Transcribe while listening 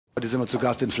Heute sind wir zu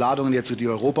Gast in Vladungen, jetzt die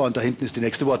Europa und da hinten ist die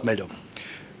nächste Wortmeldung.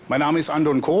 Mein Name ist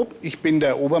Anton Koop, ich bin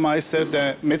der Obermeister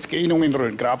der Metzgerinnung in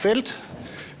Rhön-Grabfeld.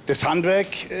 Das Handwerk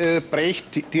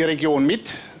prägt die Region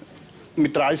mit.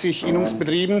 Mit 30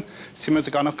 Innungsbetrieben sind wir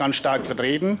sogar noch ganz stark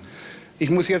vertreten. Ich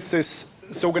muss jetzt das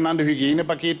sogenannte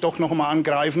Hygienepaket doch noch einmal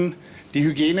angreifen. Die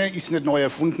Hygiene ist nicht neu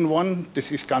erfunden worden,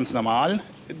 das ist ganz normal.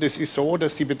 Das ist so,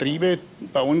 dass die Betriebe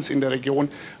bei uns in der Region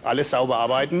alle sauber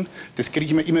arbeiten. Das kriege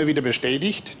ich mir immer wieder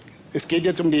bestätigt. Es geht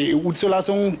jetzt um die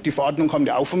EU-Zulassung. Die Verordnung kommt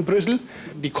ja auch von Brüssel.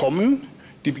 Die kommen,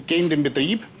 die gehen in den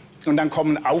Betrieb. Und dann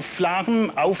kommen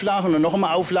Auflagen und noch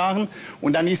einmal Auflagen.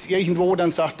 Und dann ist irgendwo,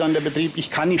 dann sagt dann der Betrieb,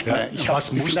 ich kann nicht mehr. Ich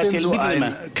was muss denn so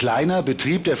ein kleiner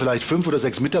Betrieb, der vielleicht 5 oder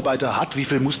 6 Mitarbeiter hat, wie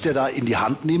viel muss der da in die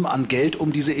Hand nehmen an Geld,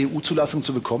 um diese EU-Zulassung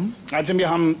zu bekommen? Also wir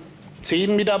haben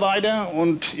 10 Mitarbeiter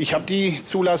und ich habe die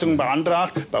Zulassung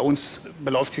beantragt. Bei uns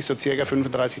beläuft sich so ca.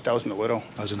 35.000 Euro.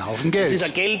 Also ein Haufen Geld. Das ist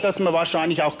ein Geld, das man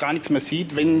wahrscheinlich auch gar nichts mehr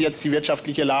sieht, wenn jetzt die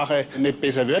wirtschaftliche Lage nicht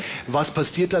besser wird. Was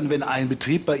passiert dann, wenn ein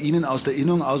Betrieb bei Ihnen aus der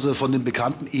Innung, also von den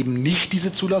Bekannten, eben nicht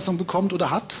diese Zulassung bekommt oder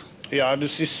hat? Ja,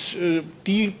 das ist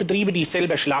die Betriebe, die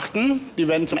selber schlachten. Die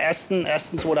werden zum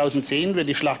 01.01.2010 wird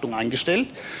die Schlachtung eingestellt.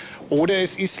 Oder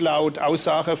es ist laut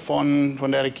Aussage von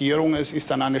der Regierung, es ist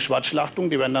dann eine Schwarzschlachtung,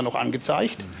 die werden dann noch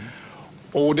angezeigt.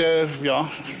 Oder ja,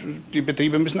 die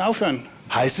Betriebe müssen aufhören.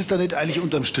 Heißt es dann nicht eigentlich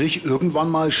unterm Strich, irgendwann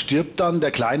mal stirbt dann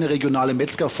der kleine regionale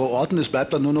Metzger vor Ort und es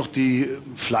bleibt dann nur noch die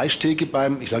Fleischtheke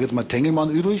beim, ich sage jetzt mal, Tengelmann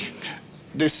übrig?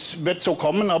 Das wird so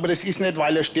kommen, aber das ist nicht,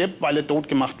 weil er stirbt, weil er tot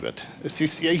gemacht wird. Es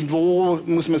ist irgendwo,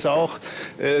 muss man sagen,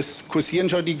 es kursieren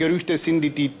schon die Gerüchte, sind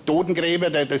die Totengräber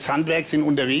des Handwerks sind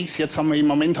unterwegs. Jetzt haben wir im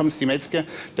Moment haben es die Metzger.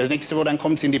 Der nächste, wo dann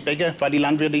kommt, sind die Bäcker. Bei den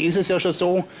Landwirten ist es ja schon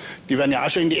so. Die werden ja auch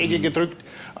schon in die Ecke gedrückt.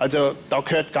 Also da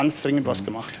gehört ganz dringend was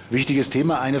gemacht. Wichtiges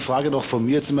Thema. Eine Frage noch von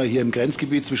mir. Jetzt sind wir hier im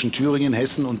Grenzgebiet zwischen Thüringen,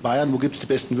 Hessen und Bayern. Wo gibt es die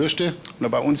besten Würste? Na,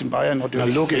 bei uns in Bayern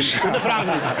natürlich. Na, logisch.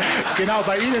 Genau,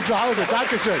 bei Ihnen zu Hause.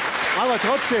 Dankeschön. Aber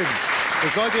trotzdem,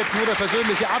 es sollte jetzt nur der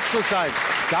persönliche Abschluss sein.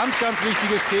 Ganz, ganz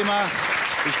wichtiges Thema.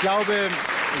 Ich glaube,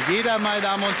 jeder, meine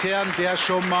Damen und Herren, der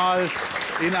schon mal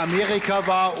in Amerika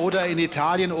war oder in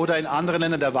Italien oder in anderen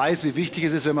Ländern, der weiß, wie wichtig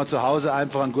es ist, wenn man zu Hause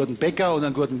einfach einen guten Bäcker und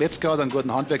einen guten Metzger oder einen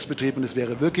guten Handwerksbetrieb, und es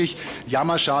wäre wirklich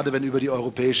jammerschade, wenn über die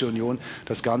Europäische Union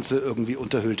das Ganze irgendwie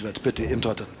unterhöhlt wird. Bitte, im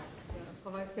Totten.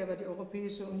 Frau Weisgerber, die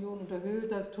Europäische Union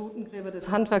unterhöhlt das, Totengräber des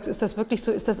Handwerks. Ist das wirklich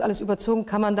so? Ist das alles überzogen?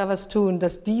 Kann man da was tun,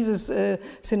 dass dieses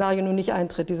Szenario nun nicht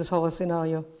eintritt, dieses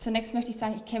Horrorszenario? Zunächst möchte ich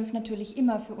sagen, ich kämpfe natürlich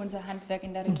immer für unser Handwerk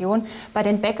in der Region. Bei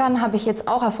den Bäckern habe ich jetzt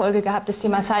auch Erfolge gehabt. Das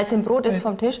Thema Salz im Brot ist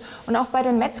vom Tisch. Und auch bei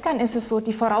den Metzgern ist es so,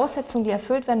 die Voraussetzungen, die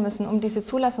erfüllt werden müssen, um diese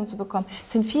Zulassung zu bekommen,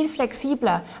 sind viel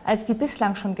flexibler als die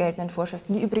bislang schon geltenden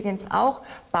Vorschriften, die übrigens auch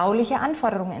bauliche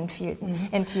Anforderungen enthielten.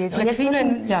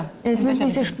 Jetzt müssen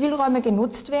diese Spielräume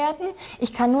genutzt werden.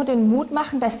 Ich kann nur den Mut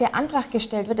machen, dass der Antrag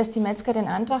gestellt wird, dass die Metzger den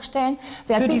Antrag stellen.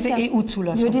 Für diese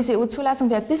EU-Zulassung. Für diese EU-Zulassung.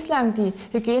 Wer bislang die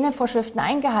Hygienevorschriften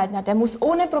eingehalten hat, der muss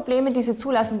ohne Probleme diese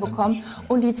Zulassung bekommen.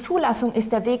 Und die Zulassung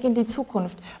ist der Weg in die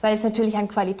Zukunft, weil es natürlich ein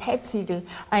Qualitätssiegel,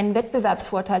 ein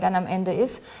Wettbewerbsvorteil dann am Ende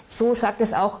ist. So sagt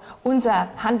es auch unser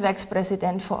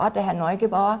Handwerkspräsident vor Ort, der Herr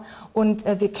Neugebauer. Und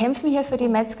wir kämpfen hier für die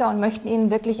Metzger und möchten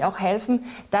ihnen wirklich auch helfen,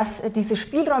 dass diese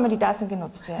Spielräume, die da sind,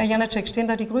 genutzt werden. Herr Janacek, stehen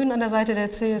da die Grünen an der Seite der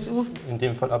CSU? In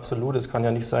dem Fall absolut. Es kann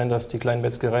ja nicht sein, dass die kleinen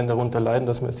Metzgereien darunter leiden,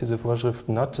 dass man jetzt diese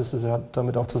Vorschriften hat. Das ist ja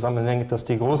damit auch zusammenhängend, dass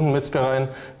die großen Metzgereien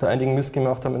da einigen Mist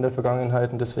gemacht haben in der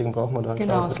Vergangenheit. Und deswegen braucht man da ein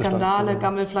kleines Skandale,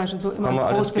 Gammelfleisch und so,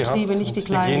 immer Großbetriebe, nicht die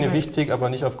kleinen. Hygiene wichtig, aber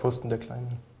nicht auf Kosten der Kleinen.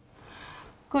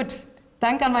 Gut,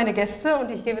 danke an meine Gäste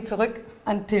und ich gebe zurück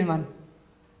an Tillmann.